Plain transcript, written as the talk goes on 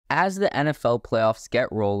As the NFL playoffs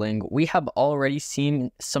get rolling, we have already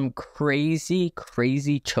seen some crazy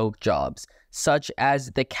choke jobs, such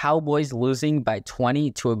as the Cowboys losing by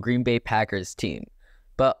 20 to a Green Bay Packers team.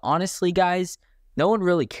 But honestly, guys, no one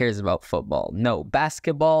really cares about football. No,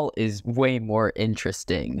 basketball is way more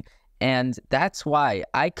interesting. And that's why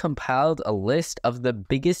I compiled a list of the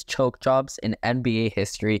biggest choke jobs in NBA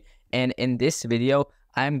history. And in this video,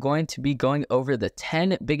 I'm going to be going over the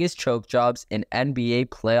 10 biggest choke jobs in NBA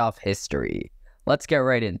playoff history. Let's get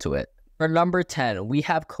right into it. For number 10, we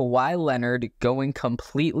have Kawhi Leonard going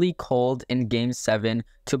completely cold in Game 7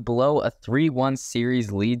 to blow a 3-1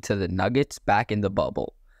 series lead to the Nuggets back in the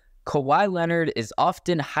bubble. Kawhi Leonard is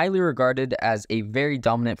often highly regarded as a very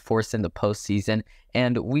dominant force in the postseason,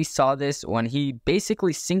 and we saw this when he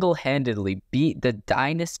basically single-handedly beat the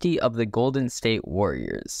dynasty of the Golden State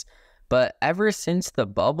Warriors. But ever since the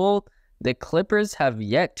bubble, the Clippers have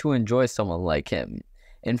yet to enjoy someone like him.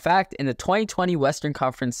 In fact, in the 2020 Western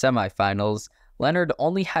Conference semifinals, Leonard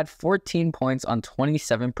only had 14 points on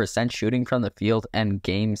 27% shooting from the field in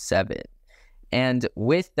Game 7. And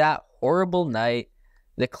with that horrible night,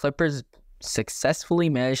 the Clippers successfully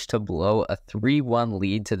managed to blow a 3-1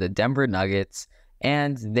 lead to the Denver Nuggets,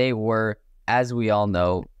 and they were, as we all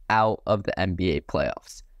know, out of the NBA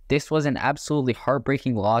playoffs. This was an absolutely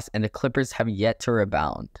heartbreaking loss, and the Clippers have yet to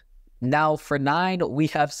rebound. Now, for 9, we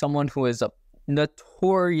have someone who is a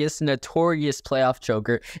notorious playoff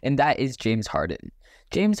choker, and that is James Harden.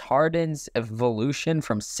 James Harden's evolution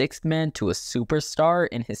from sixth man to a superstar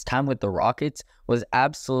in his time with the Rockets was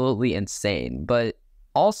absolutely insane, but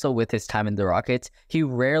also with his time in the Rockets, he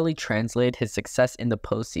rarely translated his success in the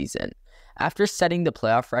postseason. After setting the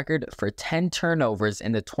playoff record for 10 turnovers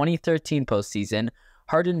in the 2013 postseason,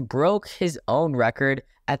 Harden broke his own record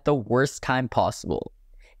at the worst time possible.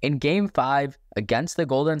 In Game 5 against the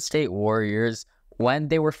Golden State Warriors, when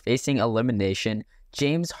they were facing elimination,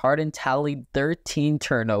 James Harden tallied 13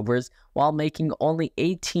 turnovers while making only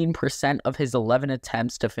 18% of his 11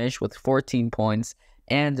 attempts to finish with 14 points,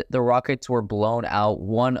 and the Rockets were blown out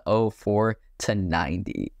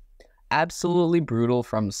 104-90. Absolutely brutal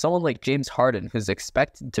from someone like James Harden, who's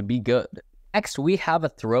expected to be good. Next, we have a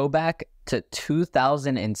throwback to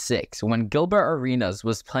 2006 when Gilbert Arenas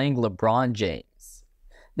was playing LeBron James.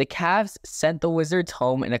 The Cavs sent the Wizards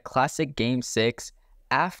home in a classic Game 6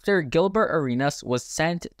 after Gilbert Arenas was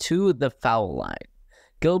sent to the foul line.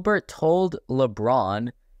 Gilbert told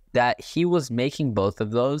LeBron that he was making both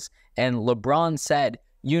of those, and LeBron said,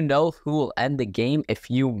 "You know who will end the game if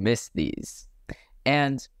you miss these."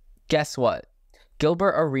 And guess what?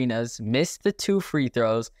 Gilbert Arenas missed the 2 free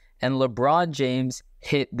throws, and LeBron James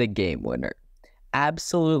hit the game winner.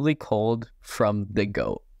 Absolutely cold from the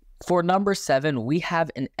GOAT. For number 7, we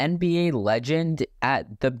have an NBA legend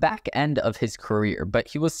at the back end of his career, but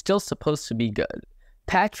he was still supposed to be good.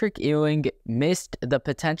 Patrick Ewing missed the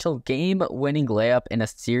potential game-winning layup in a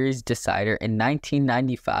series decider in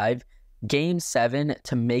 1995, Game 7,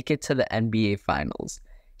 to make it to the NBA Finals.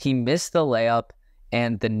 He missed the layup,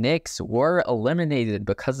 and the Knicks were eliminated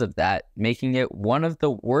because of that, making it one of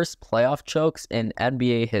the worst playoff chokes in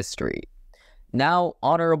NBA history. Now,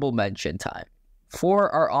 honorable mention time. For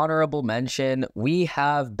our honorable mention, we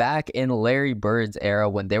have back in Larry Bird's era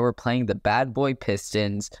when they were playing the Bad Boy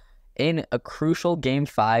Pistons in a crucial Game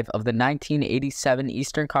 5 of the 1987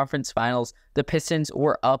 Eastern Conference Finals, the Pistons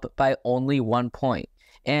were up by only 1 point.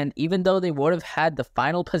 And even though they would have had the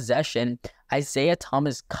final possession, Isaiah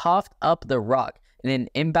Thomas coughed up the rock in an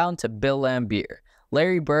inbound to Bill Laimbeer.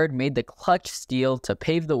 Larry Bird made the clutch steal to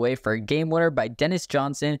pave the way for a game winner by Dennis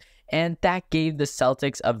Johnson, and that gave the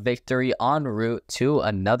Celtics a victory en route to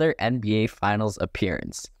another NBA Finals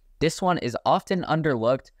appearance. This one is often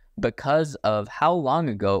underlooked because of how long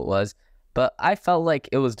ago it was, but I felt like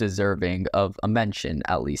it was deserving of a mention,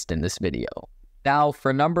 at least in this video. Now,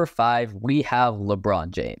 for number 5, we have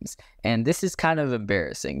LeBron James, and this is kind of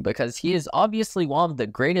embarrassing because he is obviously one of the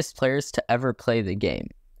greatest players to ever play the game.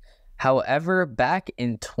 However, back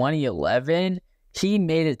in 2011, he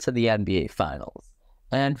made it to the NBA Finals,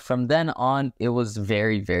 and from then on, it was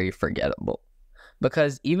very forgettable.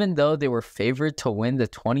 Because even though they were favored to win the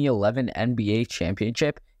 2011 NBA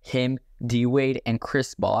championship, him, D-Wade, and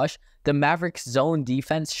Chris Bosh, the Mavericks' zone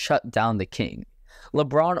defense shut down the King.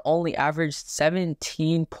 LeBron only averaged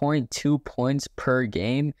 17.2 points per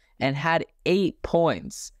game and had 8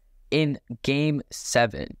 points in Game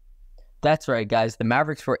 7. That's right, guys. The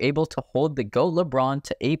Mavericks were able to hold the GOAT LeBron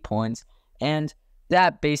to 8 points, and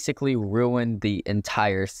that basically ruined the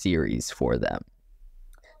entire series for them.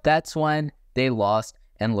 That's when they lost,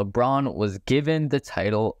 and LeBron was given the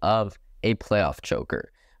title of a playoff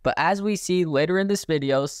choker. But as we see later in this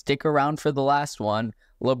video, stick around for the last one,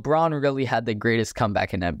 LeBron really had the greatest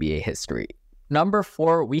comeback in NBA history. Number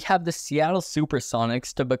 4, we have the Seattle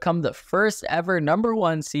Supersonics to become the first ever number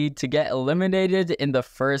 1 seed to get eliminated in the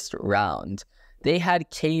first round. They had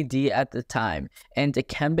KD at the time, and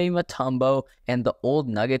Dikembe Mutombo and the old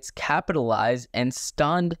Nuggets capitalized and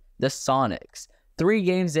stunned the Sonics. 3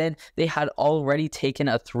 games in, they had already taken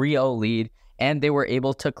a 3-0 lead, and they were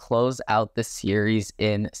able to close out the series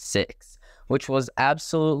in 6, which was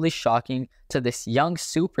absolutely shocking to this young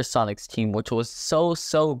Supersonics team, which was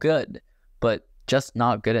so good, but just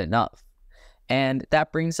not good enough. And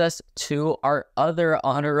that brings us to our other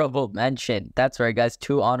honorable mention. That's right, guys,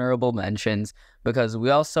 2 honorable mentions, because we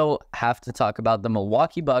also have to talk about the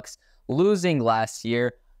Milwaukee Bucks losing last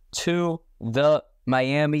year to the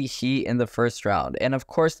Miami Heat in the first round. And of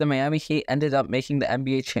course, the Miami Heat ended up making the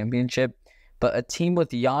NBA championship, but a team with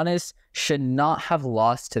Giannis should not have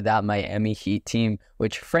lost to that Miami Heat team,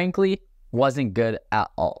 which frankly wasn't good at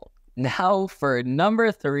all. Now for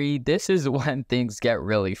number 3, this is when things get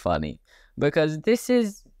really funny, because this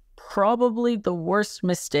is probably the worst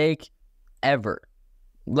mistake ever.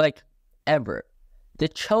 Like, ever. The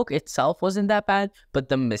choke itself wasn't that bad, but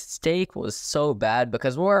the mistake was so bad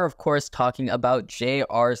because we're, of course, talking about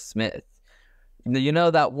J.R. Smith. You know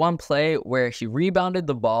that one play where he rebounded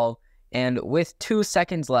the ball, and with 2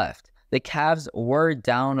 seconds left, the Cavs were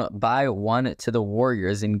down by 1 to the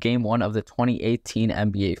Warriors in Game 1 of the 2018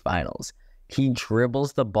 NBA Finals. He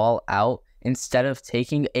dribbles the ball out instead of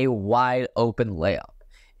taking a wide open layup.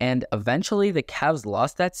 And eventually the Cavs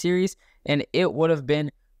lost that series, and it would have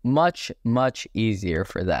been much easier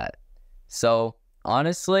for that. So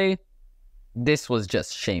honestly, this was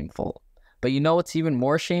just shameful. But you know what's even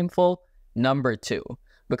more shameful? Number 2.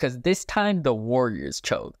 Because this time the Warriors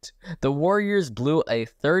choked. The Warriors blew a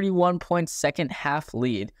 31-point second half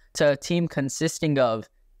lead to a team consisting of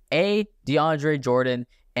A, DeAndre Jordan,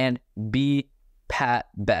 and B, Pat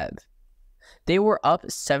Bev. They were up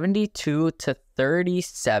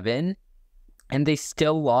 72-37, and they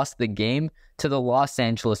still lost the game to the Los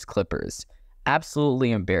Angeles Clippers.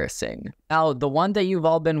 Absolutely embarrassing. Now, the one that you've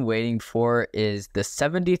all been waiting for is the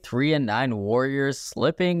 73-9 Warriors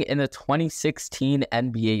slipping in the 2016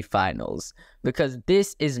 NBA Finals, because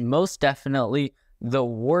this is most definitely the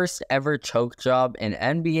worst ever choke job in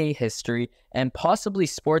NBA history and possibly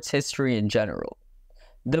sports history in general.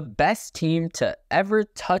 The best team to ever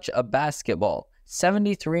touch a basketball,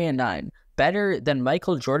 73-9, better than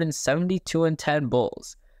Michael Jordan's 72-10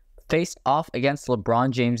 Bulls, faced off against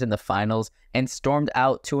LeBron James in the finals and stormed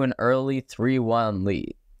out to an early 3-1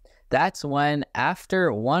 lead. That's when,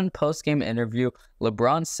 after one post-game interview,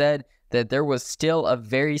 LeBron said that there was still a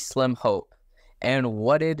very slim hope. And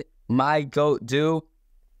what did my GOAT do?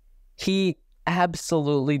 He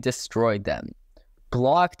absolutely destroyed them.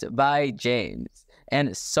 Blocked by James.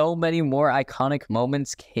 And so many more iconic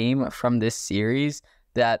moments came from this series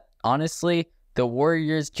that, honestly, the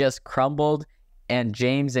Warriors just crumbled, and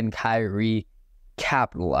James and Kyrie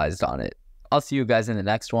capitalized on it. I'll see you guys in the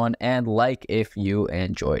next one, and like if you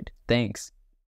enjoyed. Thanks.